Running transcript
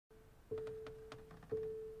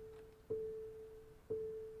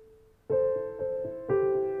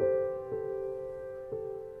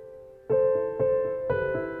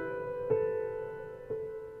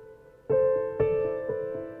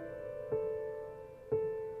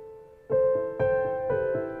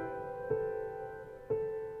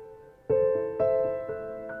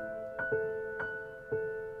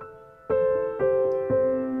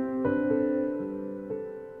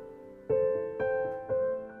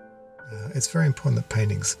It's very important that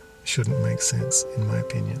paintings shouldn't make sense, in my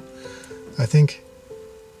opinion. I think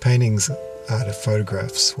paintings are to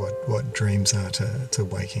photographs what dreams are to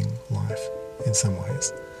waking life in some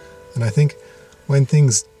ways. And I think when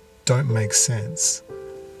things don't make sense,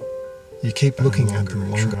 you keep looking at them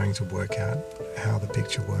and trying to work out how the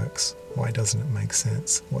picture works. Why doesn't it make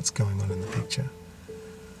sense? What's going on in the picture?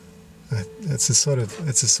 It's a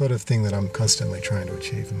sort of thing that I'm constantly trying to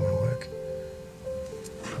achieve in my work.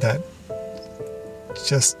 That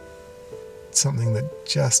just something that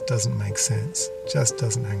just doesn't make sense, just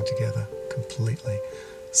doesn't hang together completely,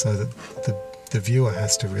 so that the viewer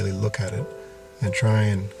has to really look at it and try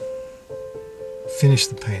and finish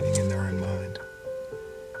the painting in their own mind.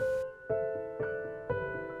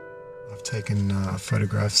 I've taken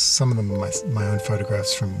photographs, some of them are my own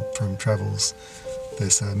photographs from travels.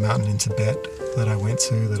 There's a mountain in Tibet that I went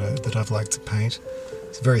to that I've liked to paint.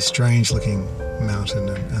 It's a very strange looking mountain,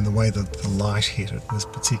 and the way that the light hit it was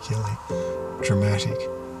particularly dramatic.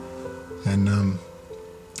 And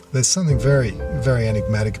there's something very, very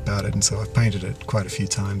enigmatic about it, and so I've painted it quite a few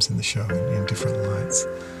times in the show in different lights.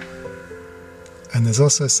 And there's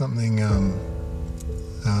also something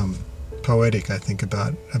poetic, I think,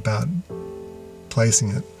 about placing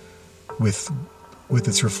it with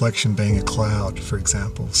its reflection being a cloud, for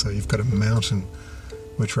example. So you've got a mountain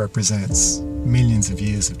which represents millions of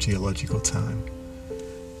years of geological time,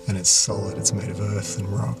 and it's solid, it's made of earth and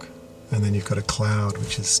rock. And then you've got a cloud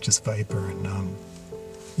which is just vapor, and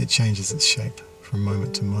it changes its shape from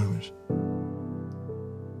moment to moment.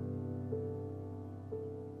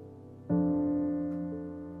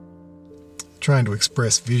 Trying to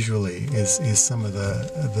express visually is some of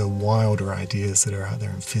the wilder ideas that are out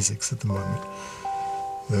there in physics at the moment.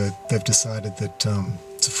 They've decided that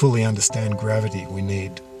to fully understand gravity, we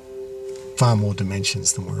need far more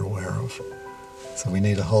dimensions than we're aware of. So we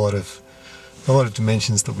need a lot of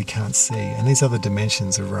dimensions that we can't see, and these other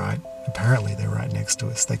dimensions are apparently they're right next to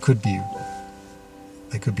us. They could be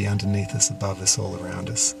underneath us, above us, all around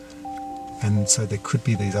us. And so there could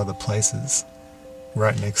be these other places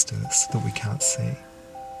right next to us that we can't see.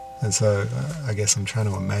 And so I guess I'm trying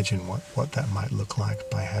to imagine what that might look like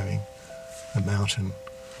by having a mountain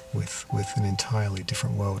with an entirely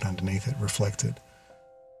different world underneath it reflected.